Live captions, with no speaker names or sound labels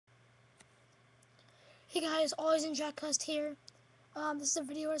Hey guys, Always in Jackcast here. This is a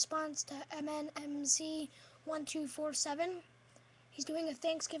video response to MNMZ1247. He's doing a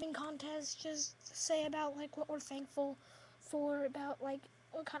Thanksgiving contest just to say about like what we're thankful for, about like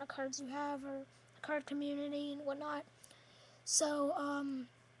what kind of cards you have or the card community and whatnot. So,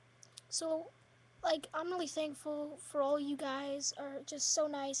 so like I'm really thankful for all you guys are just so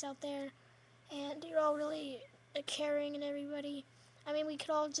nice out there, and you're all really caring and everybody. I mean, we could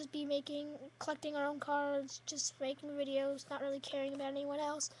all just be collecting our own cards, just making videos, not really caring about anyone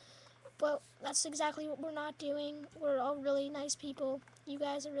else. But that's exactly what we're not doing. We're all really nice people. You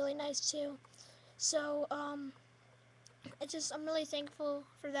guys are really nice too. So, I'm really thankful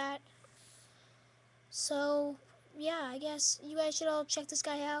for that. So, yeah, I guess you guys should all check this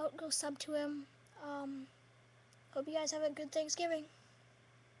guy out. Go sub to him. Hope you guys have a good Thanksgiving.